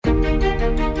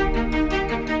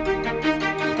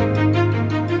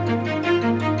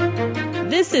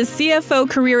is CFO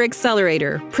Career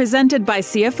Accelerator, presented by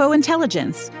CFO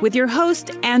Intelligence, with your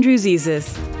host, Andrew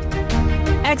Zezas.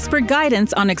 Expert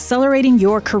guidance on accelerating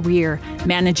your career,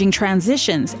 managing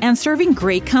transitions, and serving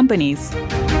great companies.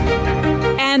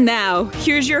 And now,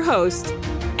 here's your host,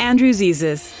 Andrew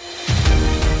Zezas.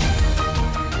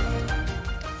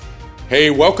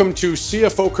 Hey, welcome to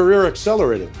CFO Career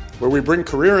Accelerator, where we bring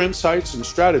career insights and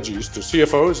strategies to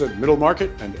CFOs at middle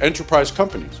market and enterprise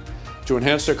companies to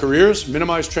enhance their careers,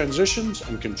 minimize transitions,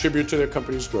 and contribute to their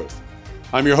company's growth.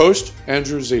 I'm your host,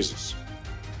 Andrew Zezas.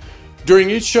 During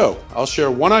each show, I'll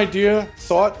share one idea,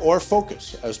 thought, or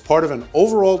focus as part of an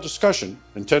overall discussion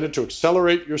intended to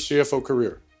accelerate your CFO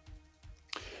career.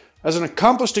 As an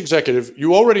accomplished executive,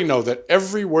 you already know that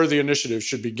every worthy initiative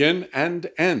should begin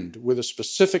and end with a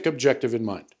specific objective in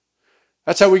mind.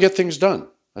 That's how we get things done.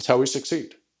 That's how we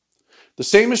succeed. The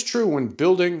same is true when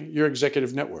building your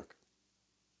executive network.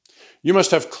 You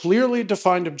must have clearly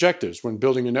defined objectives when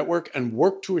building a network and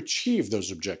work to achieve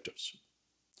those objectives.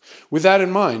 With that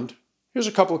in mind, here's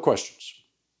a couple of questions.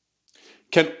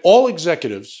 Can all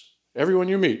executives, everyone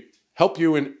you meet, help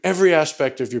you in every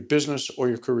aspect of your business or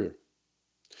your career?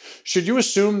 Should you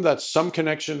assume that some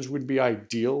connections would be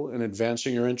ideal in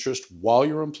advancing your interest while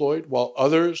you're employed, while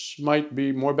others might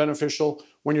be more beneficial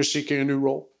when you're seeking a new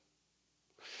role?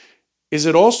 Is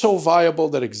it also viable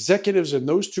that executives in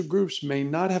those two groups may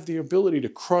not have the ability to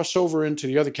cross over into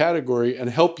the other category and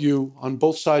help you on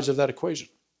both sides of that equation?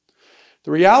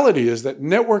 The reality is that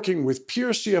networking with peer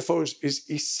CFOs is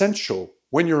essential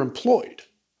when you're employed.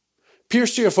 Peer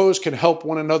CFOs can help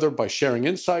one another by sharing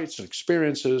insights and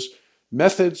experiences,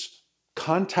 methods,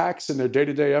 contacts in their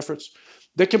day-to-day efforts.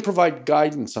 They can provide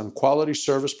guidance on quality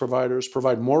service providers,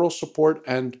 provide moral support,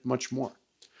 and much more.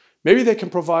 Maybe they can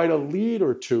provide a lead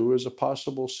or two as a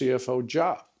possible CFO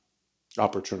job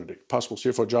opportunity.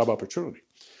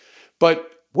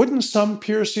 But wouldn't some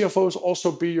peer CFOs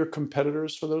also be your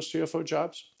competitors for those CFO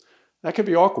jobs? That could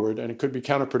be awkward, and it could be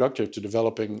counterproductive to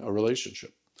developing a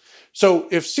relationship. So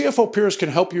if CFO peers can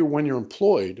help you when you're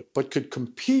employed, but could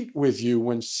compete with you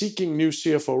when seeking new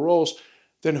CFO roles,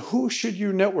 then who should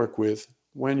you network with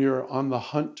when you're on the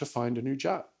hunt to find a new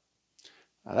job?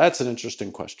 Now, that's an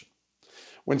interesting question.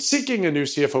 When seeking a new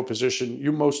CFO position,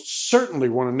 you most certainly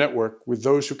want to network with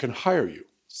those who can hire you: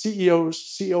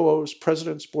 CEOs, COOs,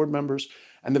 presidents, board members,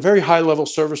 and the very high-level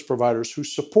service providers who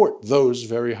support those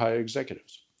very high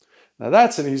executives. Now,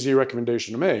 that's an easy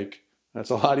recommendation to make. That's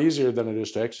a lot easier than it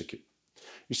is to execute.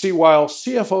 You see, while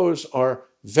CFOs are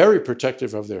very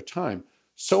protective of their time,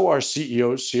 so are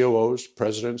CEOs, COOs,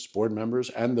 presidents, board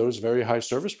members, and those very high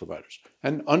service providers,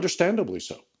 and understandably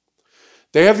so.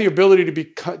 They have the ability to be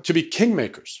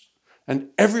kingmakers,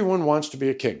 and everyone wants to be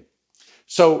a king.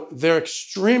 So they're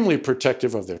extremely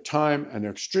protective of their time, and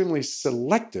they're extremely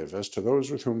selective as to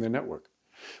those with whom they network.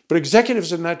 But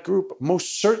executives in that group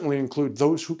most certainly include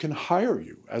those who can hire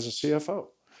you as a CFO.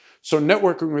 So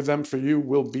networking with them for you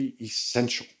will be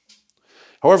essential.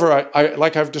 However,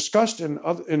 like I've discussed in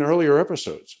earlier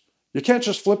episodes, you can't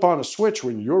just flip on a switch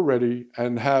when you're ready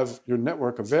and have your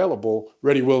network available,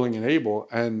 ready, willing, and able,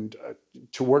 and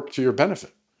to work to your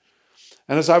benefit.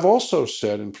 And as I've also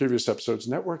said in previous episodes,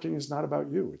 networking is not about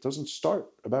you. It doesn't start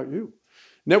about you.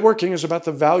 Networking is about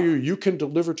the value you can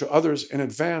deliver to others in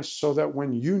advance so that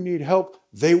when you need help,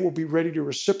 they will be ready to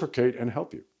reciprocate and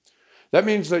help you. That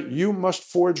means that you must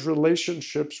forge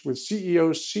relationships with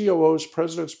CEOs, COOs,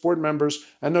 presidents, board members,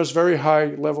 and those very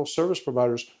high-level service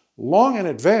providers long in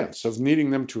advance of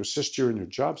needing them to assist you in your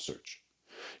job search.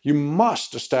 You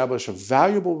must establish a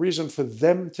valuable reason for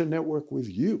them to network with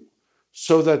you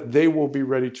so that they will be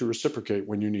ready to reciprocate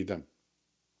when you need them.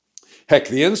 Heck,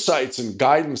 the insights and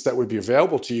guidance that would be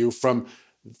available to you from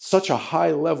such a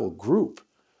high-level group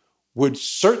would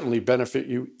certainly benefit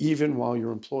you even while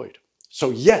you're employed. So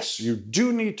yes, you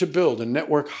do need to build a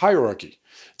network hierarchy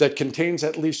that contains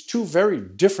at least two very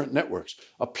different networks: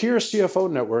 a peer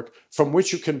CFO network from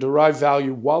which you can derive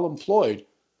value while employed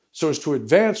so as to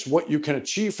advance what you can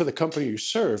achieve for the company you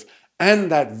serve, and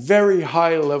that very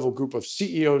high-level group of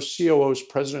CEOs, COOs,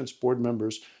 presidents, board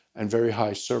members, and very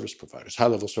high service providers,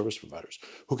 high-level service providers,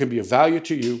 who can be of value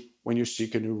to you when you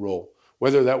seek a new role,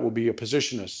 whether that will be a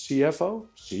position as CFO,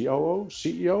 COO,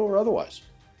 CEO, or otherwise.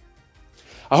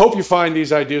 I hope you find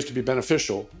these ideas to be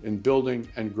beneficial in building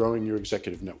and growing your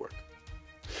executive network.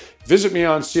 Visit me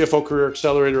on CFO Career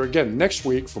Accelerator again next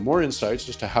week for more insights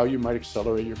as to how you might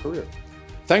accelerate your career.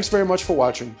 Thanks very much for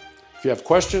watching. If you have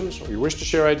questions or you wish to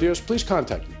share ideas, please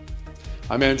contact me.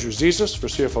 I'm Andrew Zezas for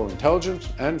CFO Intelligence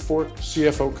and for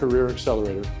CFO Career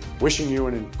Accelerator, wishing you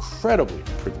an incredibly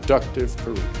productive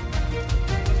career.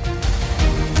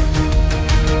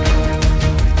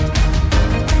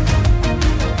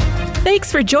 Thanks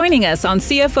for joining us on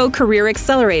CFO Career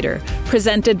Accelerator,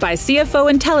 presented by CFO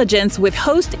Intelligence with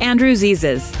host Andrew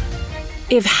Zezas.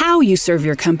 If how you serve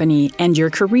your company and your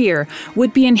career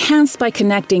would be enhanced by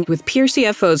connecting with peer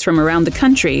CFOs from around the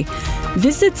country,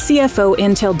 visit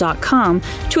CFOintel.com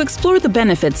to explore the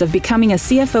benefits of becoming a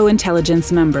CFO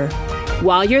Intelligence member.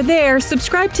 While you're there,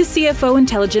 subscribe to CFO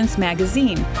Intelligence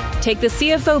magazine, take the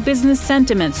CFO Business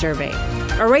Sentiment Survey,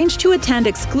 arrange to attend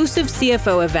exclusive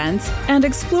CFO events, and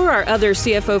explore our other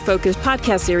CFO-focused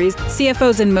podcast series,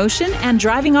 CFOs in Motion and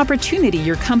Driving Opportunity,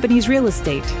 Your Company's Real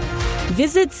Estate.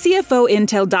 Visit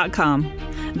CFOintel.com.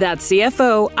 That's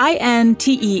CFOINTELL.com.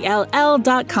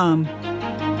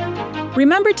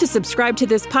 Remember to subscribe to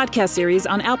this podcast series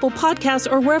on Apple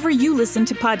Podcasts or wherever you listen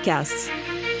to podcasts.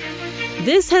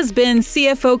 This has been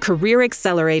CFO Career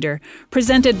Accelerator,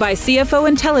 presented by CFO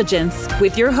Intelligence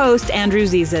with your host, Andrew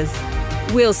Zezas.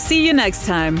 We'll see you next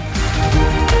time.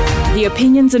 The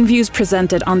opinions and views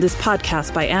presented on this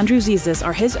podcast by Andrew Zezas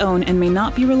are his own and may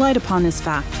not be relied upon as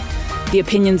fact. The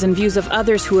opinions and views of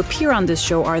others who appear on this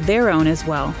show are their own as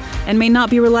well, and may not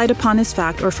be relied upon as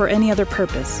fact or for any other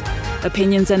purpose.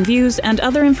 Opinions and views and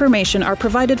other information are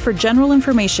provided for general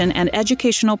information and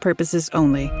educational purposes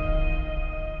only.